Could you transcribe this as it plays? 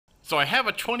So I have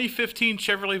a 2015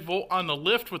 Chevrolet Volt on the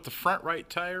lift with the front right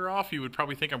tire off. You would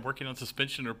probably think I'm working on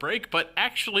suspension or brake, but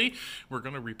actually we're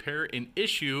going to repair an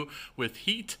issue with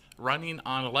heat running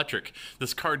on electric.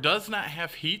 This car does not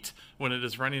have heat when it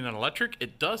is running on electric.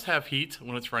 It does have heat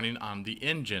when it's running on the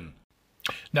engine.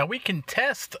 Now we can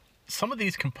test some of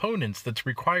these components that's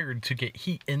required to get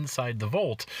heat inside the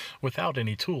Volt without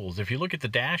any tools. If you look at the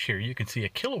dash here, you can see a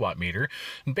kilowatt meter.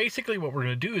 And basically what we're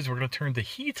going to do is we're going to turn the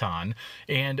heat on.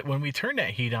 And when we turn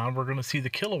that heat on, we're going to see the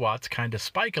kilowatts kind of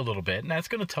spike a little bit. And that's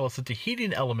going to tell us that the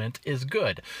heating element is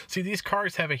good. See, these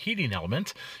cars have a heating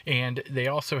element and they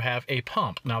also have a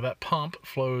pump. Now that pump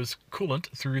flows coolant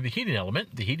through the heating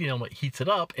element. The heating element heats it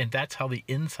up, and that's how the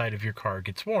inside of your car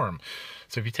gets warm.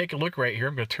 So if you take a look right here,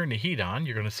 I'm going to turn the heat on.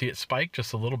 You're going to see it spike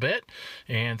just a little bit,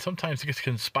 and sometimes it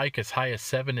can spike as high as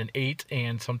 7 and 8,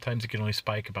 and sometimes it can only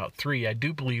spike about 3. I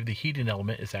do believe the heating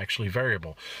element is actually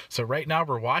variable. So right now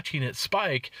we're watching it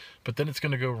spike, but then it's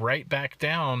going to go right back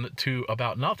down to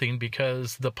about nothing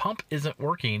because the pump isn't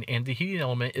working and the heating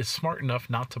element is smart enough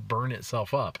not to burn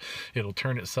itself up. It'll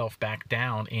turn itself back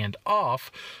down and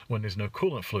off when there's no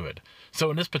coolant fluid.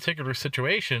 So in this particular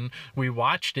situation, we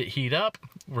watched it heat up.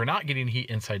 We're not getting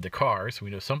heat inside the car, so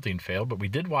we know something failed, but we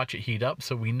did watch it heat up,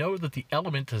 so we know that the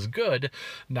element is good.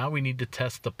 Now we need to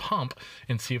test the pump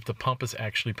and see if the pump is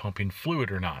actually pumping fluid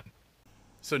or not.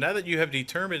 So now that you have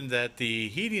determined that the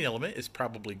heating element is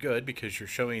probably good because you're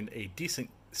showing a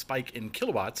decent spike in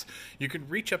kilowatts, you can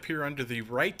reach up here under the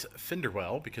right fender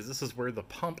well, because this is where the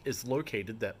pump is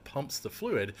located that pumps the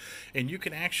fluid, and you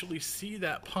can actually see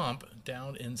that pump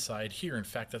down inside here. In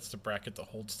fact, that's the bracket that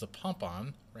holds the pump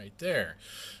on right there.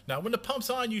 Now when the pump's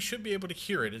on, you should be able to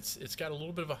hear it. It's got a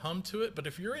little bit of a hum to it, but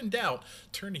if you're in doubt,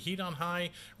 turn the heat on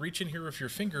high, reach in here with your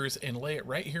fingers and lay it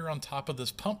right here on top of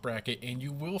this pump bracket, and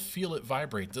you will feel it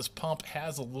vibrate. This pump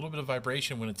has a little bit of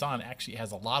vibration when it's on. Actually, it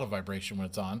has a lot of vibration when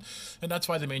it's on, and that's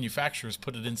why the manufacturers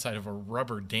put it inside of a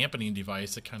rubber dampening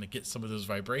device to kind of get some of those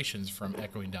vibrations from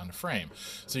echoing down the frame.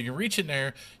 So you can reach in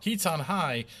there, heat's on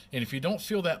high, and if you don't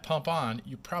feel that pump on,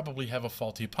 you probably have a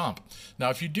faulty pump. Now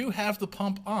if you do have the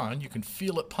pump on, you can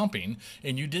feel it pumping,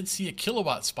 and you did see a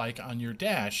kilowatt spike on your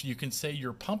dash, you can say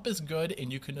your pump is good,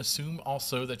 and you can assume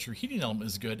also that your heating element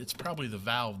is good. It's probably the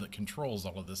valve that controls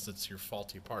all of this that's your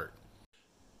faulty part.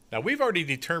 Now we've already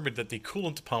determined that the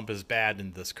coolant pump is bad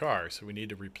in this car, so we need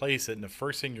to replace it, and the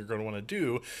first thing you're going to want to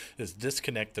do is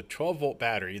disconnect the 12-volt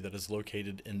battery that is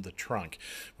located in the trunk.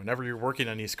 Whenever you're working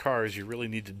on these cars, you really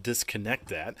need to disconnect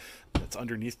that. That's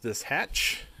underneath this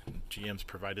hatch. GM's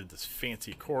provided this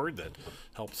fancy cord that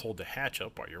helps hold the hatch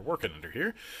up while you're working under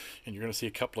here. And you're going to see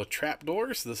a couple of trap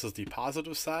doors. This is the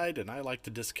positive side, and I like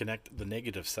to disconnect the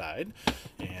negative side.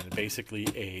 And basically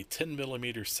a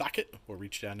 10mm socket will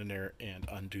reach down in there and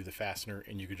undo the fastener,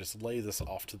 and you can just lay this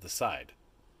off to the side.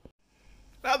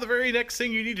 Now the very next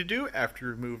thing you need to do after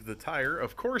you remove the tire,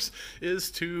 of course,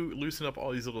 is to loosen up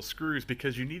all these little screws,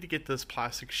 because you need to get this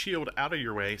plastic shield out of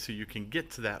your way so you can get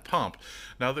to that pump.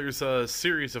 Now there's a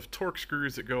series of torque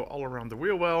screws that go all around the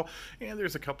wheel well, and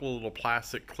there's a couple of little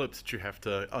plastic clips that you have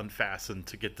to unfasten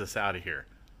to get this out of here.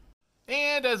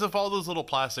 And as if all those little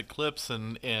plastic clips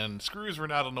and screws were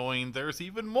not annoying, there's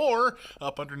even more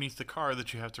up underneath the car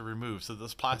that you have to remove. So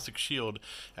this plastic shield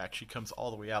actually comes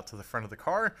all the way out to the front of the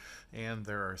car, and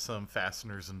there are some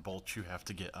fasteners and bolts you have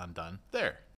to get undone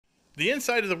there. The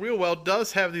inside of the wheel well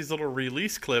does have these little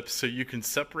release clips so you can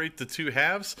separate the two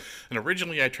halves. And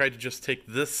originally I tried to just take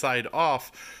this side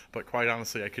off, but quite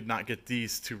honestly I could not get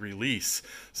these to release.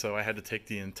 So I had to take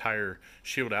the entire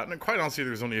shield out. And quite honestly,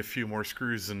 there's only a few more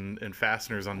screws and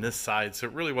fasteners on this side, so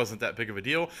it really wasn't that big of a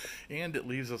deal. And it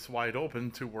leaves us wide open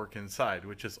to work inside,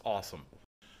 which is awesome.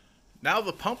 Now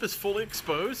the pump is fully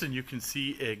exposed, and you can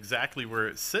see exactly where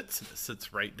it sits. It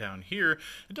sits right down here.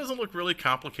 It doesn't look really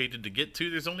complicated to get to.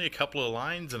 There's only a couple of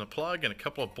lines and a plug and a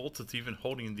couple of bolts that's even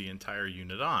holding the entire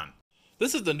unit on.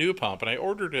 This is the new pump, and I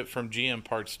ordered it from GM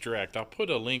Parts Direct. I'll put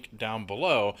a link down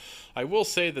below. I will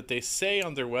say that they say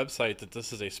on their website that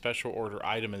this is a special order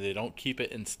item and they don't keep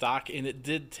it in stock, and it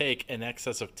did take in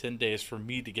excess of 10 days for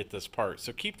me to get this part.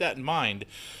 So keep that in mind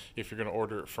if you're going to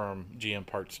order it from GM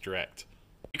Parts Direct.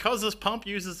 Because this pump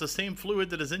uses the same fluid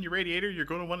that is in your radiator, you're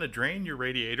going to want to drain your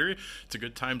radiator. It's a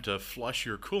good time to flush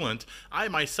your coolant. I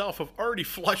myself have already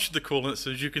flushed the coolant,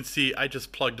 so as you can see, I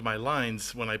just plugged my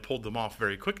lines when I pulled them off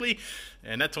very quickly,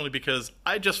 and that's only because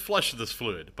I just flushed this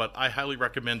fluid. But I highly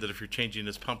recommend that if you're changing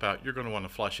this pump out, you're going to want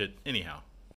to flush it anyhow.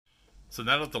 So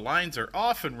now that the lines are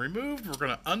off and removed, we're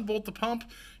going to unbolt the pump,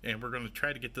 and we're going to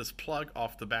try to get this plug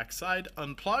off the back side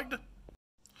unplugged.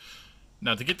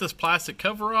 Now to get this plastic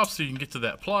cover off so you can get to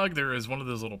that plug, there is one of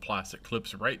those little plastic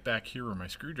clips right back here where my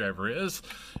screwdriver is,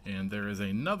 and there is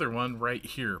another one right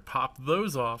here. Pop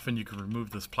those off and you can remove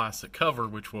this plastic cover,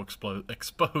 which will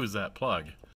expose that plug.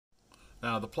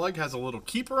 Now the plug has a little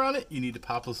keeper on it. You need to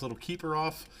pop this little keeper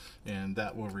off and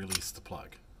that will release the plug.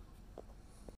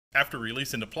 After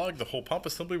releasing the plug, the whole pump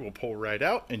assembly will pull right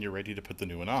out and you're ready to put the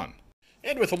new one on.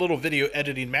 And with a little video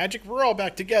editing magic, we're all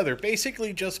back together.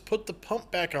 Basically, just put the pump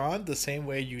back on the same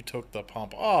way you took the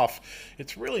pump off.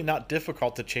 It's really not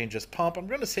difficult to change this pump. I'm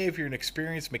going to say if you're an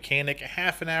experienced mechanic,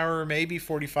 half an hour, maybe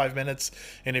 45 minutes.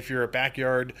 And if you're a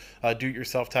backyard,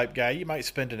 do-it-yourself type guy, you might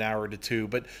spend an hour to two,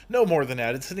 but no more than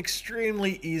that. It's an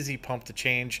extremely easy pump to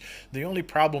change. The only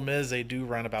problem is they do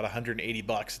run about 180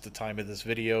 bucks at the time of this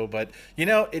video, but you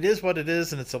know, it is what it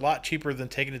is, and it's a lot cheaper than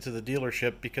taking it to the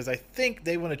dealership because I think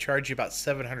they want to charge you about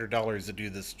 $700 to do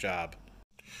this job.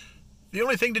 The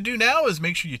only thing to do now is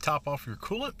make sure you top off your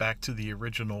coolant back to the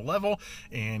original level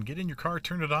and get in your car,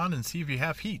 turn it on, and see if you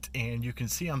have heat. And you can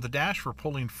see on the dash we're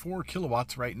pulling 4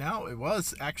 kilowatts right now. It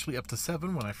was actually up to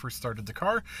 7 when I first started the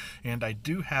car, and I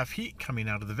do have heat coming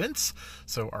out of the vents,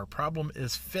 so our problem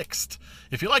is fixed.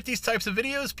 If you like these types of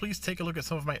videos, please take a look at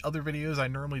some of my other videos. I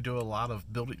normally do a lot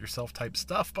of build-it-yourself type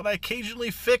stuff, but I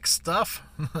occasionally fix stuff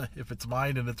if it's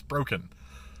mine and it's broken.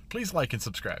 Please like and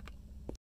subscribe.